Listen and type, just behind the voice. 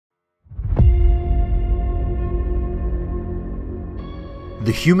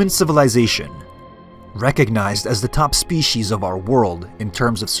The human civilization, recognized as the top species of our world in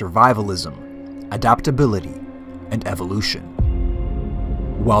terms of survivalism, adaptability, and evolution.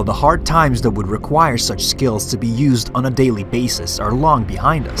 While the hard times that would require such skills to be used on a daily basis are long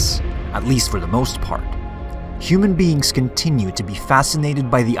behind us, at least for the most part, human beings continue to be fascinated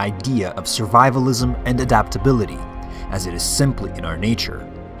by the idea of survivalism and adaptability, as it is simply in our nature.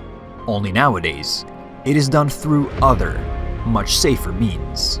 Only nowadays, it is done through other, much safer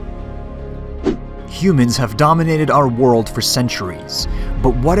means. Humans have dominated our world for centuries,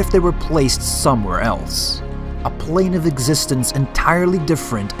 but what if they were placed somewhere else? A plane of existence entirely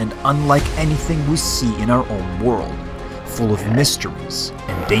different and unlike anything we see in our own world, full of mysteries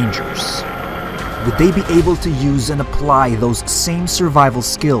and dangers. Would they be able to use and apply those same survival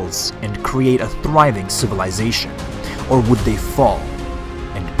skills and create a thriving civilization, or would they fall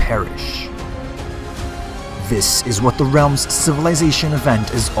and perish? This is what the Realm's Civilization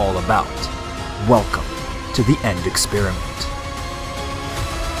event is all about. Welcome to the End Experiment.